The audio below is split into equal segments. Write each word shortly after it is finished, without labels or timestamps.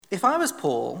If I was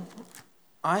Paul,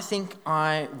 I think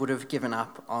I would have given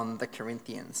up on the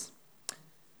Corinthians.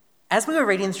 As we were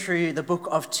reading through the book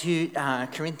of 2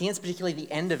 Corinthians, particularly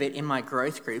the end of it in my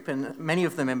growth group, and many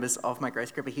of the members of my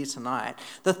growth group are here tonight,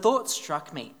 the thought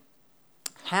struck me,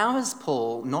 how has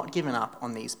Paul not given up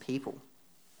on these people?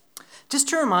 Just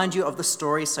to remind you of the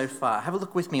story so far, have a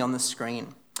look with me on the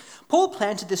screen. Paul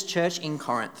planted this church in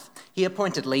Corinth. He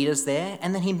appointed leaders there,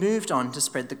 and then he moved on to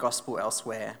spread the gospel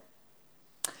elsewhere.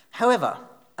 However,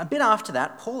 a bit after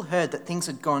that, Paul heard that things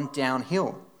had gone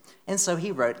downhill, and so he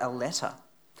wrote a letter.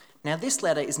 Now, this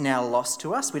letter is now lost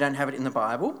to us. We don't have it in the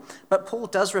Bible, but Paul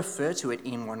does refer to it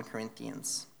in 1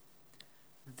 Corinthians.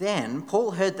 Then,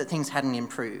 Paul heard that things hadn't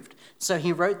improved, so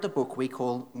he wrote the book we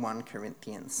call 1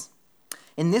 Corinthians.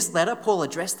 In this letter, Paul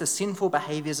addressed the sinful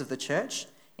behaviours of the church,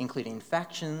 including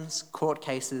factions, court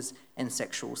cases, and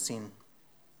sexual sin.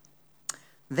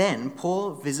 Then,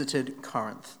 Paul visited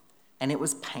Corinth, and it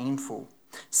was painful.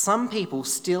 Some people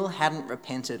still hadn't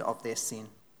repented of their sin.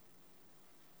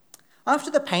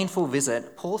 After the painful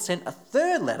visit, Paul sent a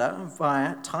third letter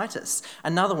via Titus,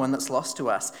 another one that's lost to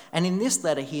us, and in this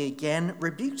letter he again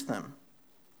rebuked them.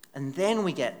 And then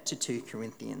we get to 2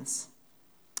 Corinthians.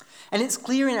 And it's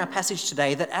clear in our passage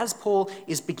today that as Paul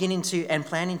is beginning to and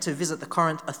planning to visit the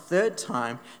Corinth a third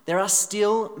time, there are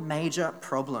still major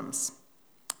problems.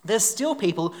 There's still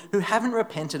people who haven't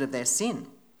repented of their sin.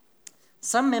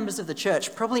 Some members of the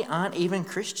church probably aren't even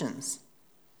Christians.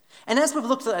 And as we've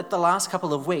looked at the last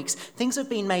couple of weeks, things have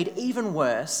been made even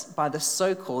worse by the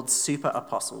so-called super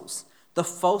apostles, the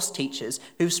false teachers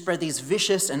who've spread these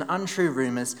vicious and untrue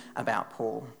rumours about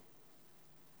Paul.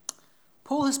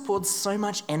 Paul has poured so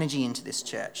much energy into this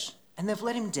church, and they've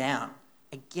let him down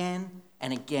again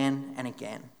and again and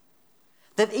again.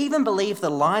 They've even believed the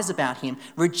lies about him,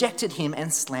 rejected him,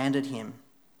 and slandered him.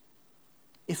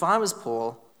 If I was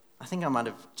Paul, I think I might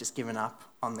have just given up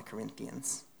on the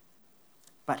Corinthians.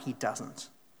 But he doesn't.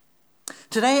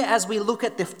 Today, as we look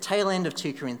at the tail end of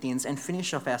 2 Corinthians and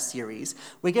finish off our series,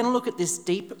 we're going to look at this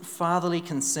deep fatherly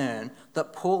concern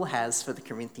that Paul has for the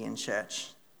Corinthian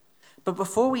church. But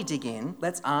before we dig in,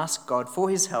 let's ask God for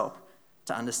his help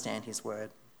to understand his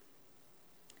word.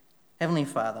 Heavenly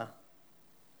Father,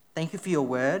 thank you for your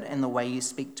word and the way you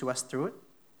speak to us through it.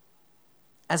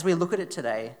 As we look at it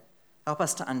today, help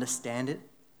us to understand it,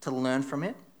 to learn from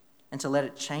it, and to let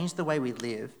it change the way we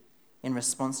live in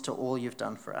response to all you've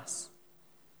done for us.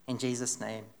 In Jesus'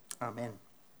 name, amen.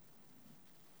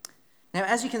 Now,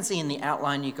 as you can see in the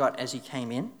outline you got as you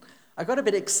came in, I got a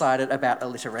bit excited about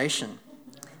alliteration.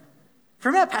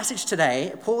 From our passage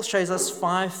today, Paul shows us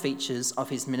 5 features of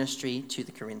his ministry to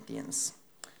the Corinthians.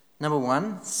 Number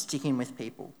 1, sticking with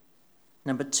people.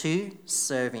 Number 2,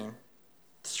 serving.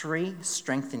 3,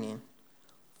 strengthening.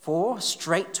 4,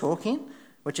 straight talking,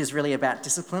 which is really about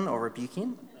discipline or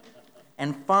rebuking.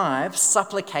 And 5,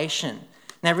 supplication.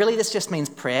 Now, really, this just means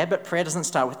prayer, but prayer doesn't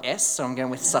start with S, so I'm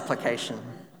going with supplication.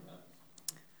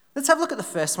 Let's have a look at the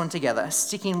first one together,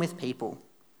 sticking with people.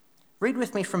 Read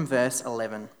with me from verse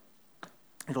 11.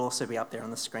 It'll also be up there on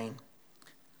the screen.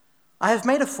 I have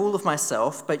made a fool of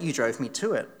myself, but you drove me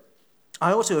to it.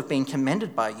 I ought to have been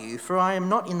commended by you, for I am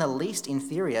not in the least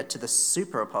inferior to the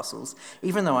super apostles,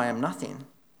 even though I am nothing.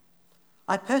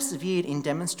 I persevered in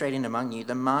demonstrating among you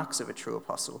the marks of a true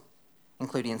apostle,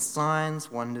 including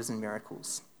signs, wonders, and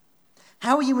miracles.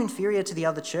 How are you inferior to the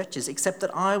other churches, except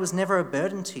that I was never a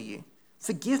burden to you?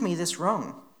 Forgive me this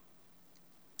wrong.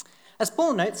 As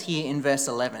Paul notes here in verse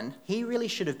 11, he really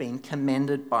should have been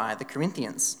commended by the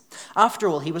Corinthians. After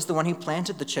all, he was the one who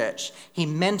planted the church. He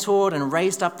mentored and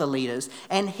raised up the leaders,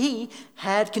 and he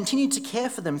had continued to care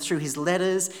for them through his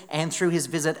letters and through his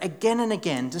visit again and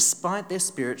again, despite their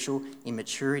spiritual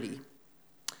immaturity.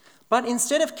 But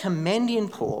instead of commending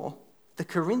Paul, the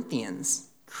Corinthians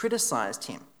criticised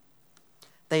him.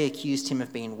 They accused him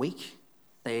of being weak,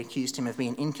 they accused him of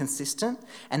being inconsistent,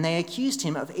 and they accused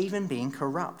him of even being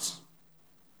corrupt.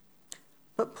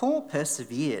 But Paul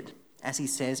persevered, as he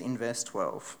says in verse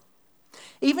 12.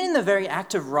 Even in the very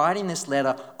act of writing this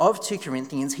letter of 2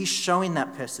 Corinthians, he's showing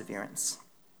that perseverance.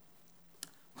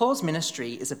 Paul's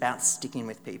ministry is about sticking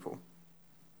with people.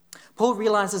 Paul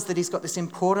realises that he's got this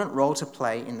important role to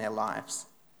play in their lives.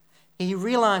 He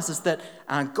realises that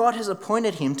God has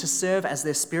appointed him to serve as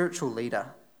their spiritual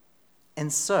leader,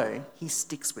 and so he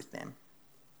sticks with them.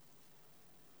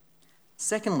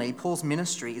 Secondly, Paul's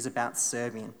ministry is about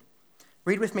serving.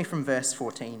 Read with me from verse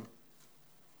 14.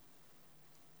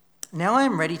 Now I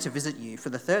am ready to visit you for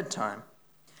the 3rd time,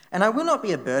 and I will not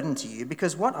be a burden to you,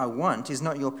 because what I want is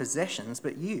not your possessions,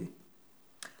 but you.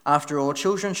 After all,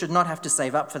 children should not have to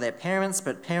save up for their parents,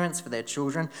 but parents for their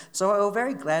children. So I will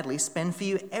very gladly spend for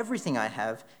you everything I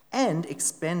have and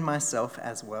expend myself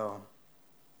as well."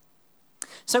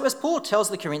 So as Paul tells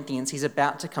the Corinthians he's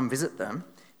about to come visit them,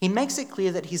 he makes it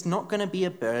clear that he's not going to be a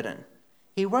burden.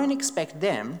 He won't expect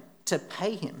them to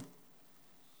pay him.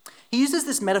 He uses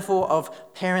this metaphor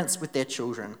of parents with their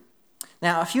children.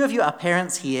 Now, a few of you are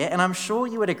parents here, and I'm sure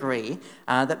you would agree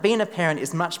that being a parent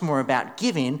is much more about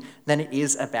giving than it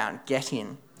is about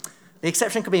getting. The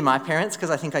exception could be my parents,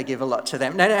 because I think I give a lot to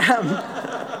them.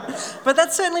 But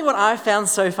that's certainly what I've found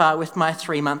so far with my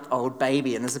 3-month-old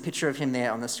baby, and there's a picture of him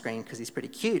there on the screen because he's pretty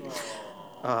cute.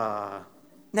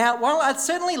 Now, while I'd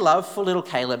certainly love for little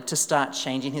Caleb to start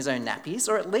changing his own nappies,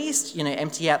 or at least,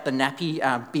 empty out the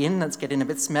nappy bin that's getting a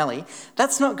bit smelly,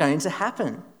 that's not going to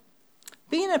happen.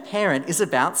 Being a parent is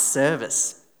about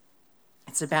service.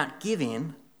 It's about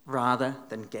giving rather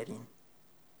than getting.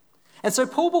 And so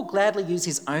Paul will gladly use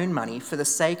his own money for the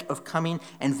sake of coming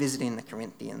and visiting the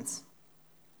Corinthians.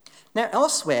 Now,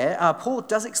 elsewhere, Paul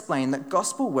does explain that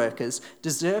gospel workers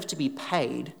deserve to be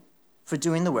paid for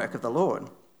doing the work of the Lord.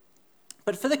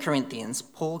 But for the Corinthians,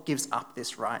 Paul gives up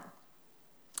this right.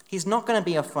 He's not going to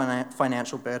be a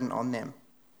financial burden on them.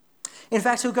 In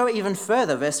fact, he'll go even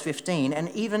further, verse 15, and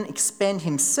even expend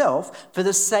himself for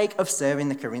the sake of serving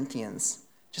the Corinthians,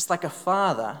 just like a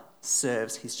father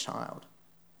serves his child.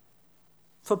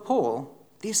 For Paul,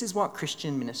 this is what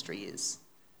Christian ministry is: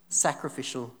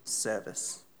 sacrificial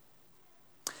service.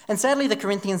 And sadly, the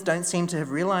Corinthians don't seem to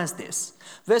have realised this.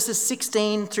 Verses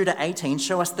 16 through to 18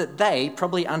 show us that they,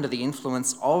 probably under the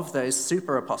influence of those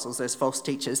super apostles, those false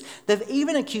teachers, they've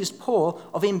even accused Paul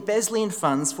of embezzling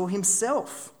funds for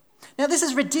himself. Now, this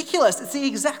is ridiculous. It's the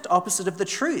exact opposite of the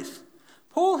truth.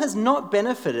 Paul has not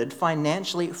benefited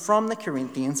financially from the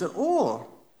Corinthians at all.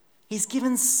 He's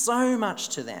given so much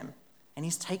to them, and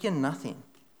he's taken nothing.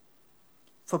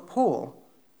 For Paul,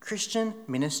 Christian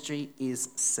ministry is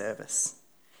service.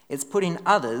 It's putting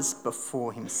others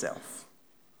before himself.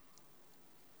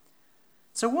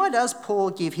 So why does Paul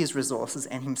give his resources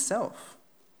and himself?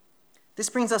 This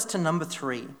brings us to number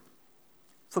 3.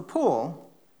 For Paul,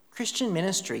 Christian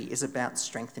ministry is about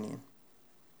strengthening.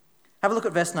 Have a look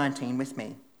at verse 19 with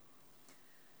me.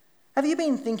 "Have you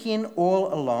been thinking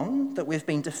all along that we've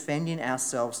been defending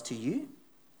ourselves to you?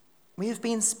 We have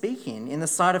been speaking in the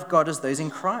sight of God as those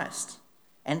in Christ,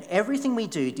 and everything we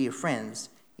do, dear friends,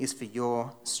 is for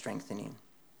your strengthening."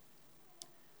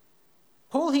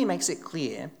 Paul here makes it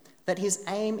clear that his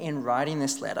aim in writing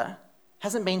this letter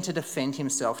hasn't been to defend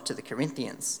himself to the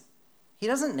Corinthians. He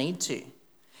doesn't need to.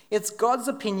 It's God's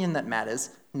opinion that matters,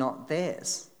 not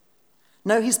theirs.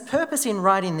 No, his purpose in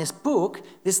writing this book,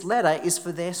 this letter, is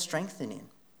for their strengthening.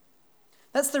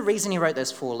 That's the reason he wrote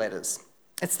those 4 letters.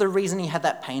 It's the reason he had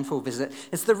that painful visit.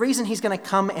 It's the reason he's going to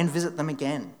come and visit them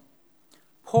again.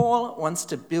 Paul wants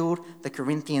to build the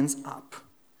Corinthians up,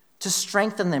 to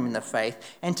strengthen them in the faith,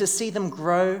 and to see them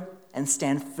grow and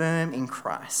stand firm in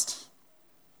Christ.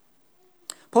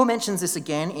 Paul mentions this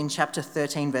again in chapter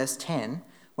 13, verse 10,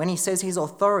 when he says his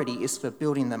authority is for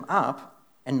building them up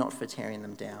and not for tearing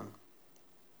them down.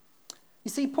 You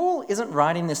see, Paul isn't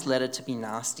writing this letter to be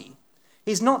nasty.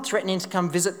 He's not threatening to come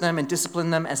visit them and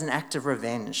discipline them as an act of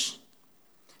revenge.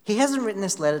 He hasn't written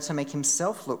this letter to make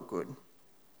himself look good.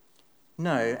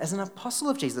 No, as an apostle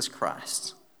of Jesus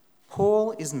Christ,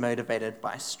 Paul is motivated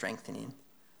by strengthening,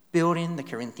 building the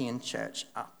Corinthian church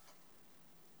up.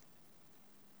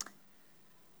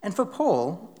 And for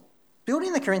Paul,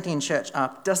 building the Corinthian church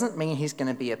up doesn't mean he's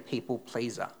going to be a people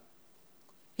pleaser.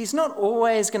 He's not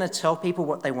always going to tell people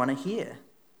what they want to hear.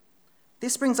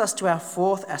 This brings us to our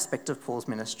 4th aspect of Paul's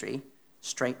ministry,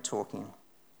 straight talking.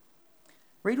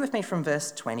 Read with me from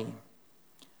verse 20.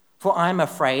 "For I am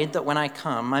afraid that when I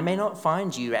come, I may not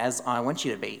find you as I want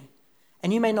you to be,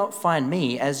 and you may not find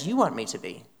me as you want me to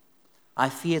be. I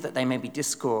fear that they may be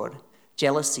discord,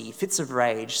 jealousy, fits of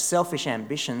rage, selfish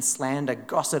ambition, slander,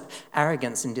 gossip,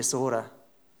 arrogance, and disorder.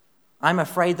 I'm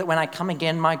afraid that when I come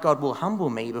again, my God will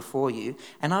humble me before you,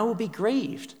 and I will be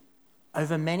grieved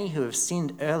over many who have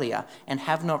sinned earlier and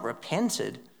have not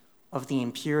repented of the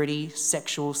impurity,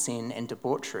 sexual sin, and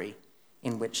debauchery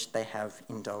in which they have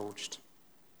indulged."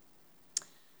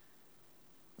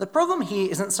 The problem here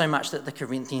isn't so much that the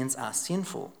Corinthians are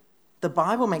sinful. The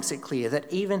Bible makes it clear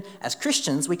that even as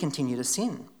Christians, we continue to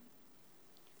sin.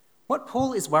 What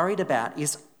Paul is worried about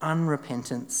is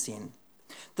unrepentant sin.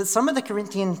 That some of the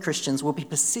Corinthian Christians will be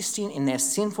persisting in their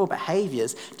sinful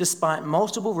behaviours despite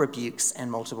multiple rebukes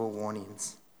and multiple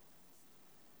warnings.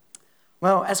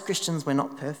 Well, as Christians, we're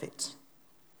not perfect.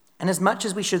 And as much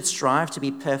as we should strive to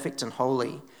be perfect and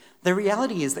holy, The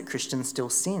reality is that Christians still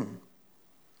sin.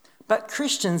 But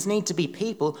Christians need to be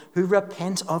people who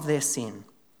repent of their sin.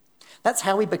 That's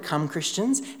how we become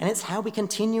Christians, and it's how we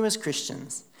continue as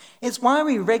Christians. It's why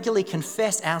we regularly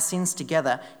confess our sins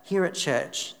together here at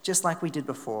church, just like we did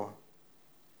before.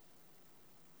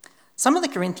 Some of the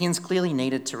Corinthians clearly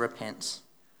needed to repent.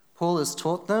 Paul has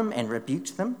taught them and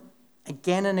rebuked them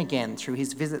again and again through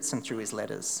his visits and through his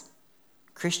letters.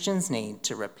 Christians need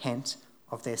to repent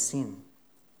of their sin.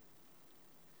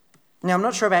 Now, I'm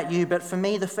not sure about you, but for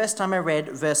me, the first time I read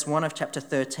verse 1 of chapter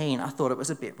 13, I thought it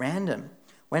was a bit random,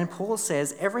 when Paul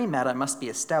says every matter must be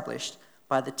established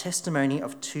by the testimony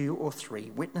of 2 or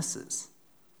 3 witnesses.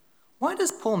 Why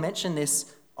does Paul mention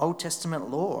this Old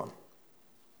Testament law?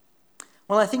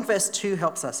 Well, I think verse 2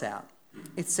 helps us out.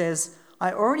 It says,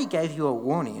 I already gave you a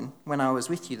warning when I was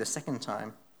with you the second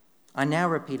time. I now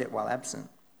repeat it while absent.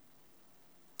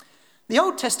 The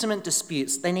Old Testament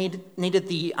disputes, they needed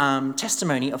the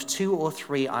testimony of 2 or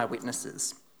 3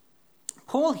 eyewitnesses.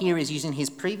 Paul here is using his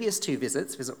previous 2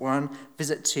 visits, visit 1,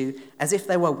 visit 2, as if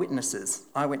they were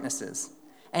eyewitnesses.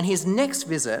 And his next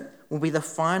visit will be the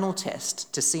final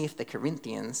test to see if the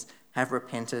Corinthians have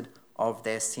repented of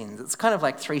their sins. It's kind of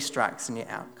like 3 strikes and you're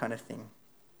out kind of thing.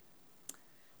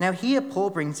 Now here Paul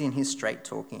brings in his straight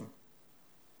talking.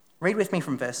 Read with me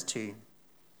from verse 2.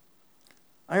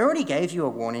 I already gave you a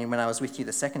warning when I was with you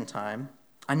the second time.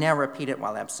 I now repeat it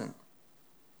while absent.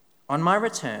 On my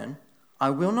return, I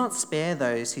will not spare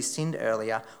those who sinned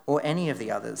earlier or any of the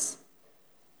others,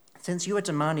 since you are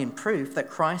demanding proof that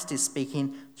Christ is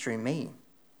speaking through me.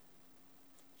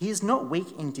 He is not weak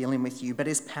in dealing with you, but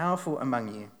is powerful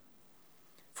among you.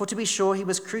 For to be sure, he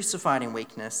was crucified in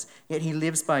weakness, yet he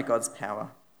lives by God's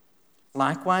power.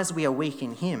 Likewise, we are weak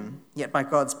in him, yet by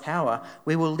God's power,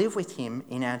 we will live with him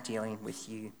in our dealing with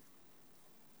you.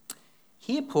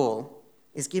 Here, Paul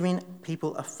is giving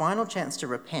people a final chance to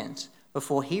repent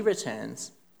before he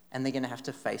returns, and they're going to have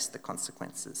to face the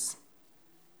consequences.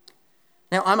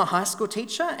 Now, I'm a high school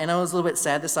teacher, and I was a little bit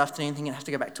sad this afternoon thinking I have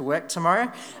to go back to work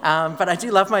tomorrow, but I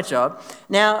do love my job.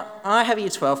 Now, I have a Year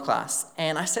 12 class,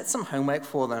 and I set some homework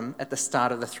for them at the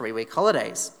start of the 3-week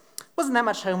holidays. Wasn't that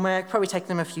much homework, probably take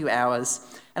them a few hours,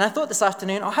 and I thought this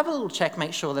afternoon I'll have a little check,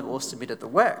 make sure they've all submitted the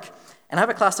work. And I have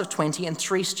a class of 20 and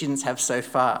 3 students have so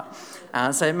far.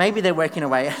 So maybe they're working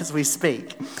away as we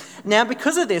speak. Now,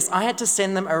 because of this, I had to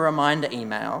send them a reminder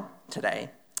email today.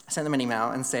 I sent them an email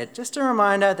and said, just a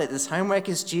reminder that this homework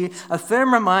is due, a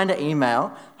firm reminder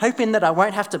email, hoping that I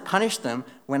won't have to punish them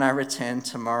when I return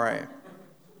tomorrow.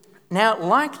 Now,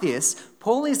 like this,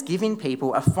 Paul is giving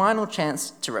people a final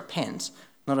chance to repent,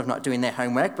 not of not doing their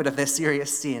homework, but of their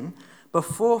serious sin,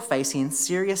 before facing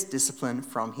serious discipline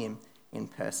from him in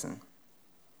person.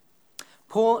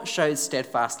 Paul shows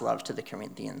steadfast love to the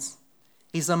Corinthians.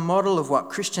 He's a model of what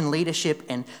Christian leadership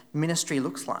and ministry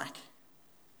looks like.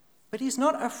 But he's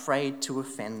not afraid to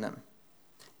offend them.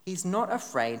 He's not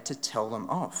afraid to tell them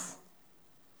off.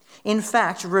 In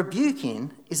fact,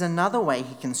 rebuking is another way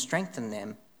he can strengthen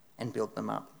them and build them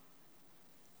up.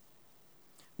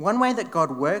 One way that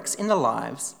God works in the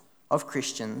lives of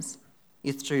Christians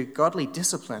is through godly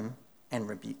discipline and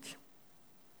rebuke.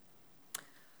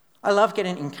 I love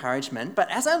getting encouragement,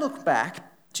 but as I look back,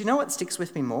 do you know what sticks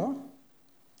with me more?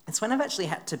 It's when I've actually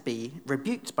had to be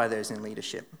rebuked by those in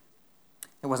leadership.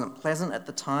 It wasn't pleasant at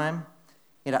the time,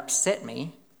 it upset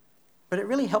me, but it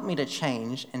really helped me to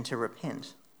change and to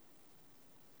repent.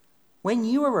 When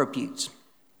you are rebuked,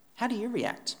 how do you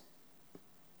react?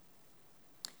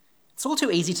 It's all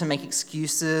too easy to make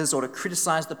excuses or to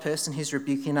criticize the person who's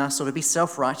rebuking us or to be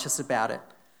self-righteous about it.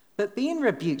 But being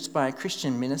rebuked by a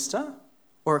Christian minister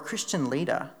or a Christian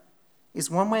leader is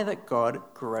one way that God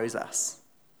grows us.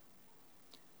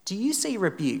 Do you see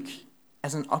rebuke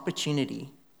as an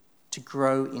opportunity to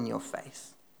grow in your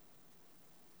faith?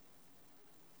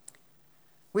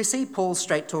 We see Paul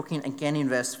straight talking again in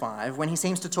verse 5 when he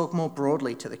seems to talk more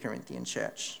broadly to the Corinthian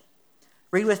church.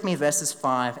 Read with me verses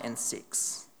 5 and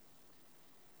 6.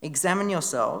 Examine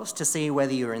yourselves to see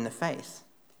whether you are in the faith.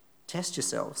 Test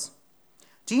yourselves.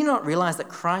 Do you not realize that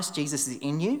Christ Jesus is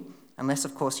in you, unless,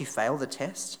 of course, you fail the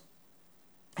test?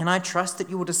 And I trust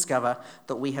that you will discover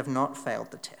that we have not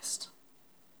failed the test.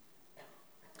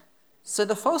 So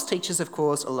the false teachers have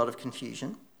caused a lot of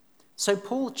confusion. So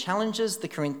Paul challenges the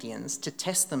Corinthians to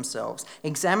test themselves,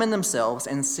 examine themselves,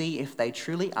 and see if they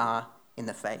truly are in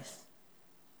the faith.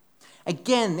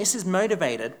 Again, this is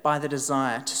motivated by the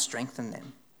desire to strengthen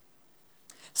them.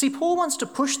 See, Paul wants to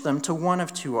push them to one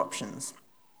of 2 options.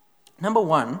 Number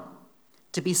 1,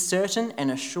 to be certain and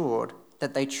assured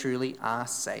that they truly are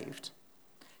saved.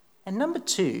 And number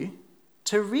 2,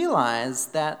 to realize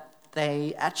that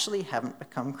they actually haven't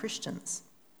become Christians.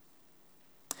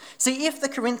 See, if the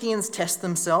Corinthians test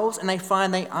themselves and they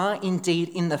find they are indeed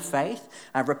in the faith,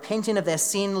 repenting of their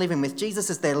sin, living with Jesus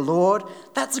as their Lord,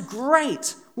 that's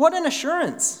great. What an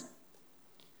assurance.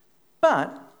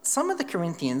 But some of the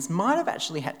Corinthians might have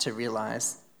actually had to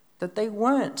realize that they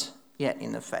weren't yet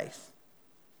in the faith.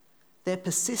 Their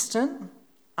persistent,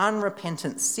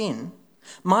 unrepentant sin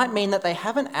might mean that they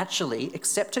haven't actually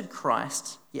accepted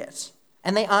Christ yet,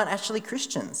 and they aren't actually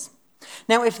Christians.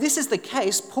 Now, if this is the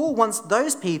case, Paul wants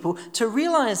those people to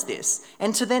realize this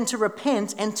and to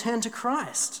repent and turn to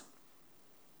Christ.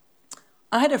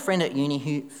 I had a friend at uni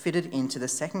who fitted into the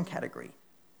second category.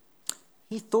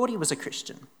 He thought he was a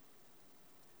Christian,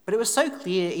 but it was so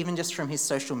clear, even just from his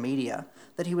social media,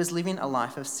 that he was living a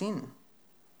life of sin.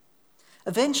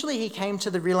 Eventually, he came to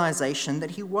the realization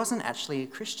that he wasn't actually a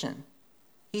Christian.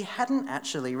 He hadn't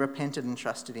actually repented and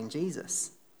trusted in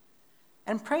Jesus.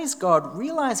 And praise God,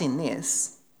 realizing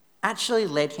this actually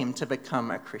led him to become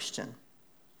a Christian.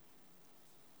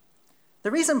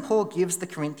 The reason Paul gives the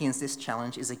Corinthians this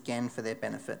challenge is again for their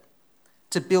benefit,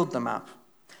 to build them up,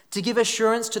 to give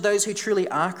assurance to those who truly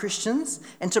are Christians,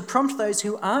 and to prompt those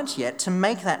who aren't yet to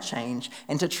make that change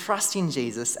and to trust in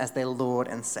Jesus as their Lord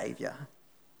and Saviour.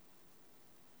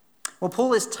 Well,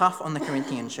 Paul is tough on the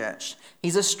Corinthian church.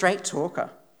 He's a straight talker.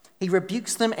 He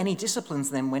rebukes them and he disciplines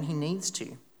them when he needs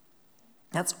to.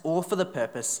 That's all for the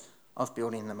purpose of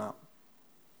building them up.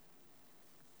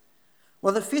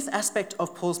 Well, the fifth aspect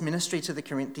of Paul's ministry to the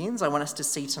Corinthians I want us to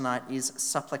see tonight is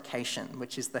supplication,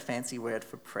 which is the fancy word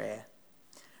for prayer.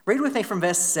 Read with me from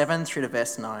verse 7 through to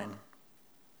verse 9.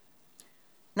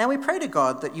 Now we pray to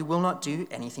God that you will not do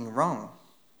anything wrong,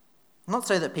 not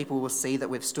so that people will see that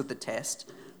we've stood the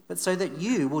test, but so that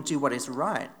you will do what is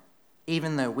right,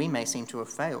 even though we may seem to have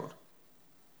failed.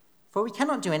 For we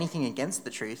cannot do anything against the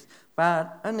truth,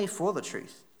 but only for the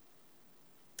truth.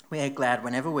 We are glad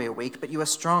whenever we are weak, but you are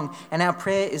strong, and our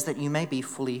prayer is that you may be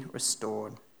fully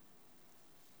restored.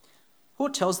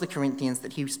 Paul tells the Corinthians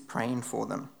that he's praying for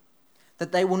them,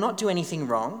 that they will not do anything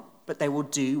wrong, but they will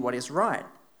do what is right.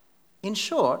 In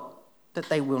short, that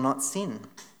they will not sin.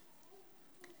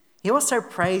 He also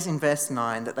prays in verse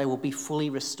 9 that they will be fully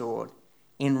restored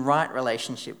in right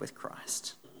relationship with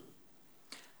Christ.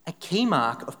 A key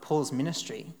mark of Paul's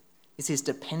ministry is his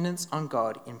dependence on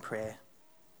God in prayer.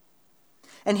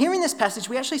 And here in this passage,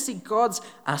 we actually see God's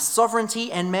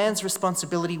sovereignty and man's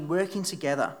responsibility working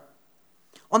together.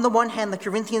 On the one hand, the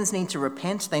Corinthians need to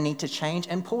repent, they need to change,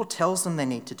 and Paul tells them they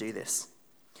need to do this.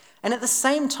 And at the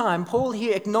same time, Paul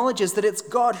here acknowledges that it's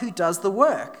God who does the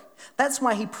work. That's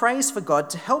why he prays for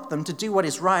God to help them to do what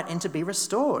is right and to be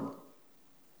restored.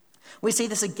 We see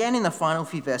this again in the final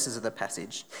few verses of the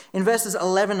passage. In verses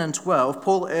 11 and 12,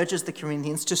 Paul urges the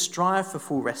Corinthians to strive for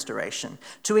full restoration,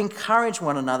 to encourage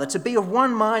one another, to be of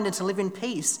one mind and to live in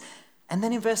peace. And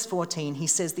then in verse 14, he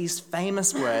says these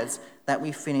famous words that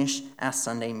we finish our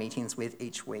Sunday meetings with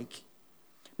each week.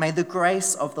 May the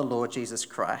grace of the Lord Jesus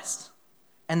Christ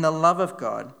and the love of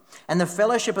God and the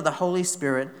fellowship of the Holy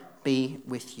Spirit be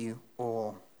with you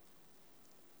all.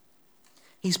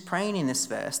 He's praying in this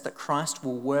verse that Christ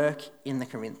will work in the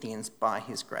Corinthians by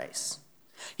his grace.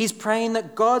 He's praying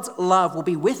that God's love will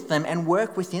be with them and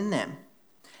work within them.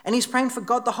 And he's praying for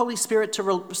God the Holy Spirit to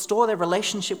restore their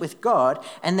relationship with God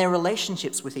and their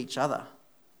relationships with each other.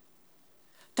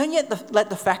 Don't yet let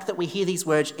the fact that we hear these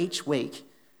words each week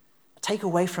take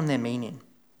away from their meaning.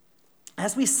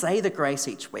 As we say the grace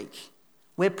each week,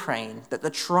 we're praying that the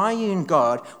triune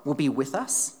God will be with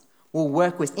us, will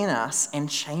work within us, and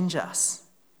change us.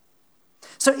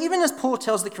 So even as Paul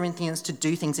tells the Corinthians to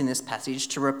do things in this passage,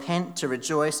 to repent, to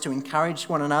rejoice, to encourage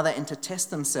one another, and to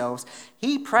test themselves,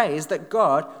 he prays that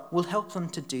God will help them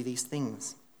to do these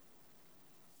things.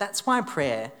 That's why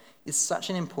prayer is such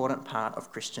an important part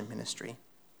of Christian ministry.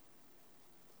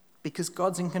 Because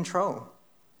God's in control.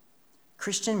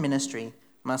 Christian ministry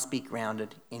must be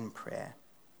grounded in prayer.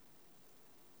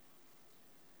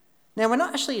 Now, we're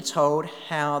not actually told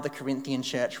how the Corinthian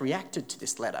church reacted to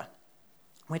this letter.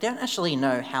 We don't actually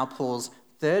know how Paul's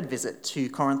third visit to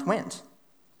Corinth went.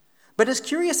 But as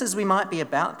curious as we might be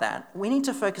about that, we need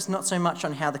to focus not so much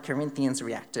on how the Corinthians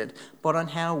reacted, but on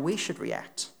how we should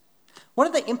react. What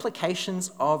are the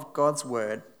implications of God's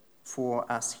word for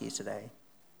us here today?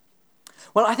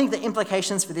 Well, I think the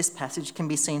implications for this passage can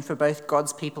be seen for both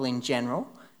God's people in general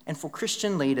and for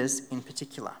Christian leaders in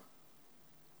particular.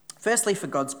 Firstly, for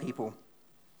God's people,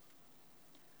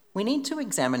 we need to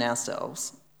examine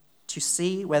ourselves to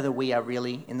see whether we are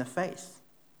really in the faith,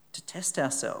 to test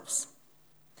ourselves.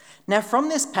 Now, from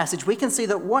this passage, we can see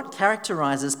that what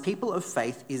characterizes people of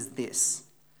faith is this: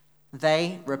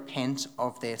 They repent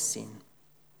of their sin.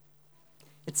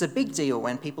 It's a big deal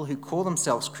when people who call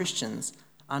themselves Christians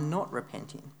are not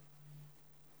repenting.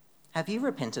 Have you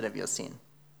repented of your sin?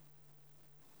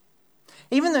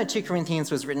 Even though 2 Corinthians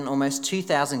was written almost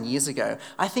 2,000 years ago,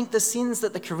 I think the sins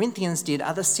that the Corinthians did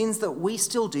are the sins that we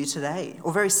still do today,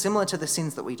 or very similar to the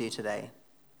sins that we do today.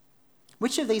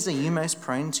 Which of these are you most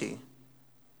prone to?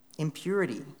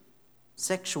 Impurity,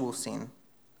 sexual sin,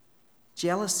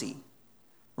 jealousy,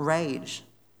 rage,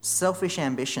 selfish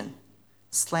ambition,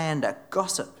 slander,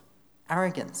 gossip,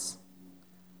 arrogance.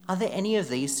 Are there any of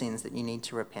these sins that you need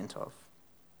to repent of?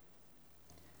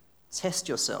 Test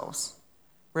yourselves.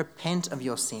 Repent of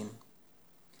your sin.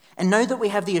 And know that we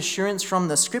have the assurance from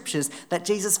the scriptures that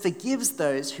Jesus forgives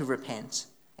those who repent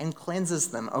and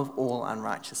cleanses them of all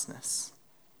unrighteousness.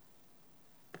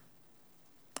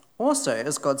 Also,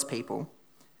 as God's people,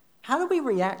 how do we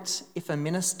react if a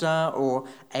minister or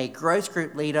a growth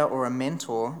group leader or a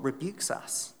mentor rebukes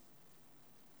us?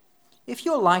 If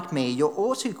you're like me, you're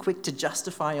all too quick to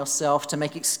justify yourself, to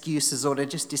make excuses, or to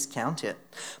just discount it.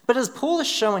 But as Paul has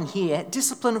shown here,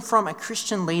 discipline from a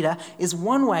Christian leader is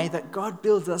one way that God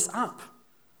builds us up.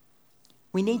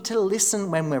 We need to listen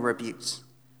when we're rebuked,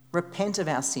 repent of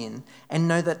our sin, and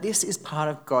know that this is part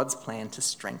of God's plan to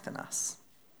strengthen us.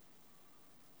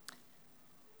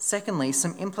 Secondly,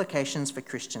 some implications for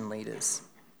Christian leaders.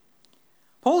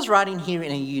 Paul's writing here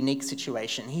in a unique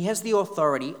situation. He has the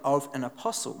authority of an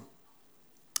apostle.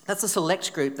 That's a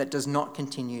select group that does not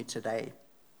continue today.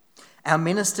 Our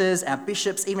ministers, our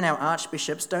bishops, even our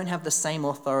archbishops don't have the same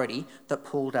authority that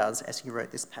Paul does as he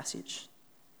wrote this passage.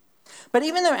 But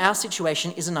even though our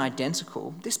situation isn't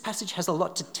identical, this passage has a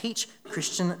lot to teach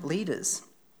Christian leaders.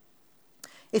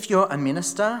 If you're a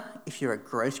minister, if you're a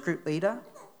growth group leader,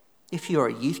 if you're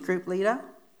a youth group leader,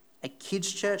 a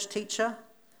kids' church teacher,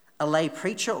 a lay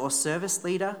preacher or service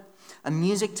leader, a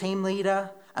music team leader,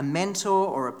 a mentor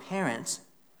or a parent,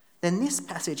 then this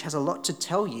passage has a lot to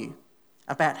tell you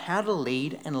about how to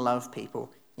lead and love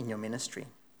people in your ministry.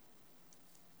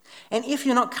 And if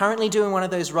you're not currently doing one of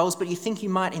those roles, but you think you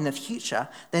might in the future,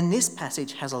 then this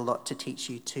passage has a lot to teach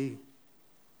you too.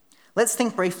 Let's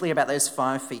think briefly about those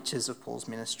 5 features of Paul's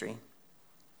ministry.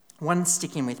 1,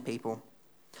 sticking with people.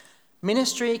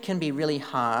 Ministry can be really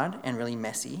hard and really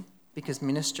messy because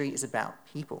ministry is about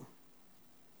people.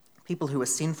 People who are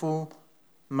sinful,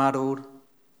 muddled,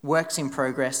 works in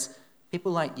progress,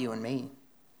 people like you and me.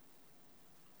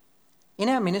 In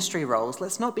our ministry roles,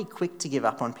 let's not be quick to give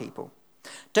up on people.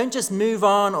 Don't just move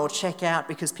on or check out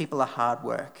because people are hard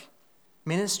work.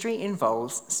 Ministry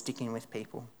involves sticking with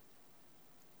people.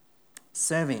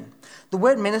 Serving. The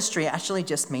word ministry actually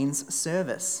just means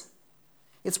service.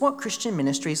 It's what Christian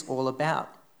ministry is all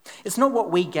about. It's not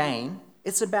what we gain.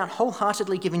 It's about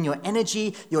wholeheartedly giving your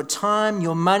energy, your time,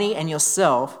 your money, and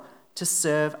yourself to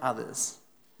serve others.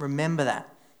 Remember that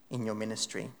in your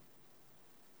ministry.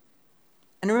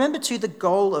 And remember too, the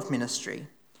goal of ministry.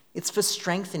 It's for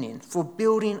strengthening, for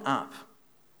building up.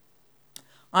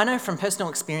 I know from personal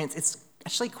experience, it's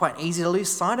actually quite easy to lose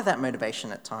sight of that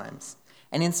motivation at times,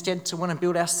 and instead to want to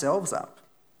build ourselves up.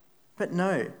 But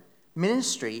no,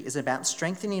 ministry is about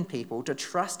strengthening people to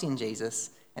trust in Jesus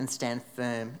and stand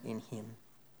firm in him.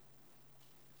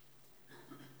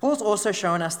 Paul's also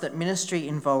shown us that ministry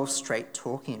involves straight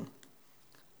talking.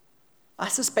 I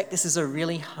suspect this is a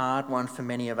really hard one for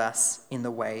many of us in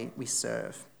the way we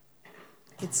serve.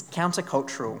 It's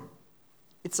countercultural.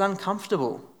 It's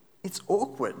uncomfortable. It's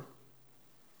awkward.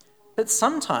 But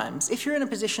sometimes, if you're in a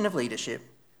position of leadership,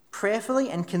 prayerfully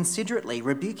and considerately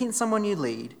rebuking someone you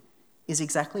lead is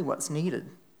exactly what's needed.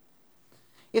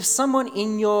 If someone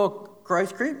in your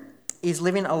growth group is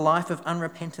living a life of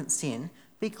unrepentant sin,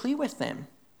 be clear with them.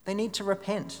 They need to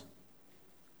repent.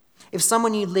 If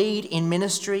someone you lead in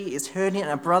ministry is hurting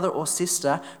a brother or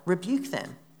sister, rebuke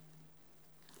them.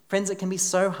 Friends, it can be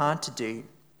so hard to do.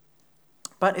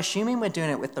 But assuming we're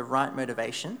doing it with the right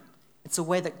motivation, it's a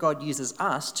way that God uses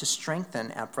us to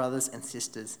strengthen our brothers and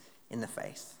sisters in the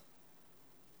faith.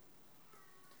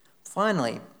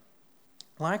 Finally,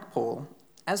 like Paul,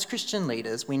 as Christian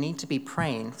leaders, we need to be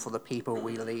praying for the people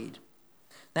we lead.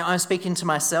 Now, I'm speaking to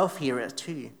myself here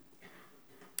too.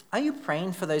 Are you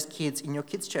praying for those kids in your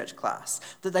kids' church class,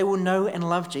 that they will know and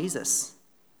love Jesus?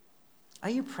 Are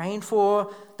you praying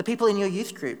for the people in your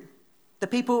youth group, the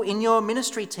people in your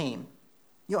ministry team,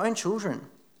 your own children,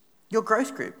 your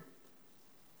growth group?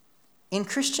 In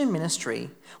Christian ministry,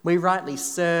 we rightly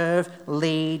serve,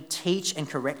 lead, teach, and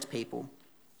correct people.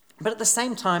 But at the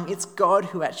same time, it's God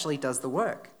who actually does the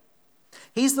work.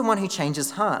 He's the one who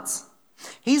changes hearts.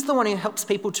 He's the one who helps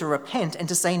people to repent and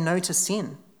to say no to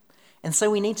sin. And so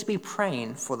we need to be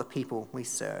praying for the people we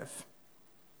serve.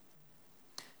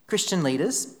 Christian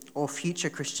leaders, or future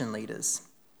Christian leaders,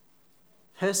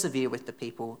 persevere with the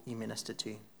people you minister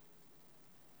to.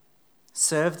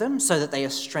 Serve them so that they are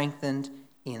strengthened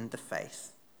in the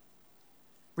faith.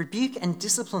 Rebuke and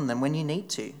discipline them when you need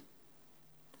to.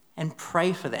 And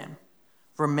pray for them,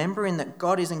 remembering that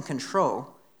God is in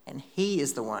control and He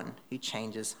is the one who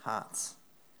changes hearts.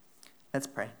 Let's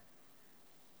pray.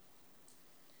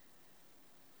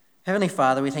 Heavenly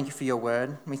Father, we thank you for your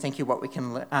word. We thank you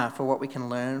for what we can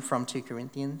learn from 2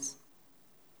 Corinthians.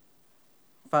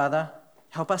 Father,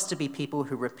 help us to be people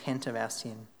who repent of our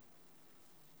sin.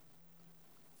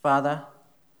 Father,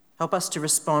 help us to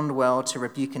respond well to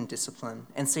rebuke and discipline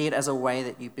and see it as a way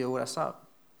that you build us up.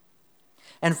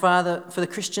 And Father, for the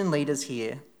Christian leaders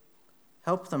here,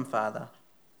 help them, Father,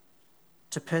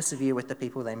 to persevere with the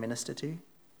people they minister to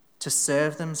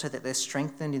serve them so that they're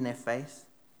strengthened in their faith,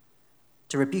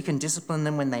 to rebuke and discipline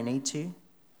them when they need to,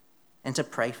 and to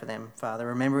pray for them, Father,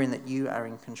 remembering that you are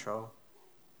in control.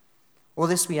 All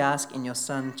this we ask in your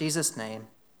Son, Jesus' name.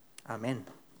 Amen.